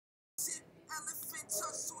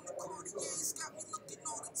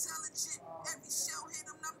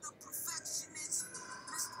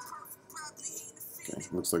Okay,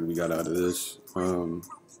 looks like we got out of this. Let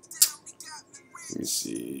me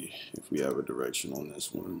see if we have a direction on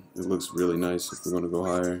this one. It looks really nice if we're going to go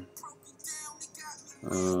higher.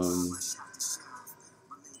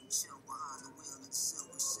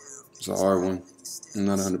 It's a hard one. I'm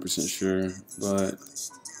not 100% sure, but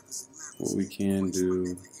what we can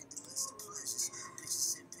do,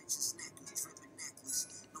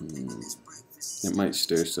 it might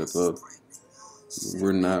stair step up.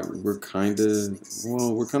 We're kind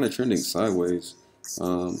of trending sideways.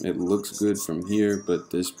 It looks good from here, but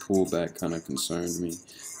this pullback kind of concerned me.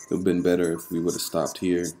 It would have been better if we would have stopped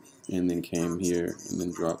here and then came here and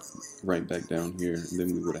then dropped right back down here, and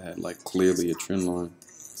then we would have had like clearly a trend line.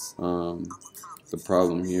 The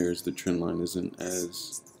problem here is the trend line isn't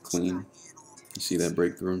as clean. You see that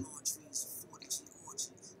breakthrough?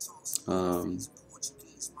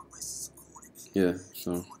 Yeah,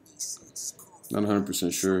 so not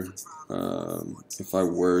 100% sure. If I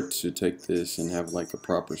were to take this and have like a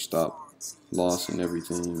proper stop loss and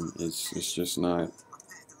everything, it's just not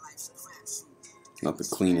the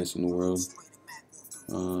cleanest in the world.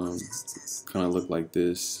 Kind of look like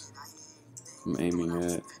this. I'm aiming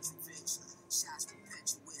at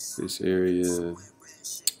this area.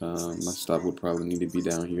 My stop would probably need to be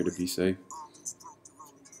down here to be safe.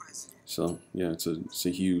 So yeah, it's a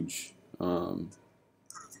huge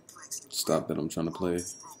stop that I'm trying to play.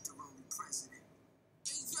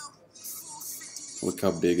 Look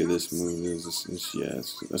how big of this move is.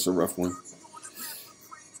 That's a rough one.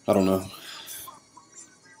 I don't know.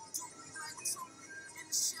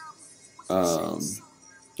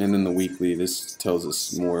 And then the weekly, this tells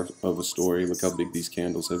us more of a story. Look how big these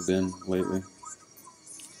candles have been lately.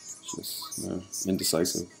 It's just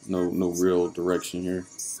indecisive. No real direction here.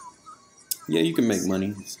 Yeah, you can make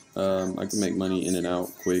money. I can make money in and out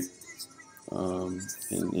quick,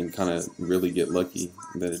 and kind of really get lucky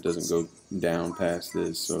that it doesn't go down past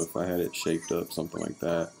this. So if I had it shaped up, something like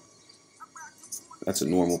that, that's a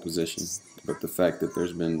normal position. But the fact that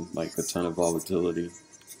there's been like a ton of volatility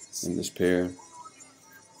in this pair,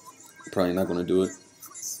 probably not going to do it.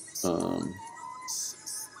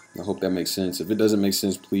 I hope that makes sense. If it doesn't make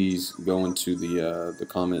sense, please go into the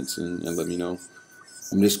comments and let me know.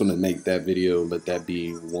 I'm just going to make that video, let that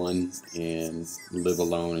be one, and live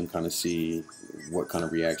alone and kind of see what kind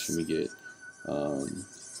of reaction we get.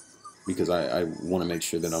 Because I want to make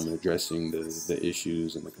sure that I'm addressing the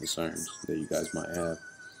issues and the concerns that you guys might have.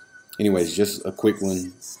 Anyways, just a quick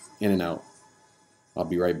one, in and out. I'll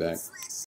be right back.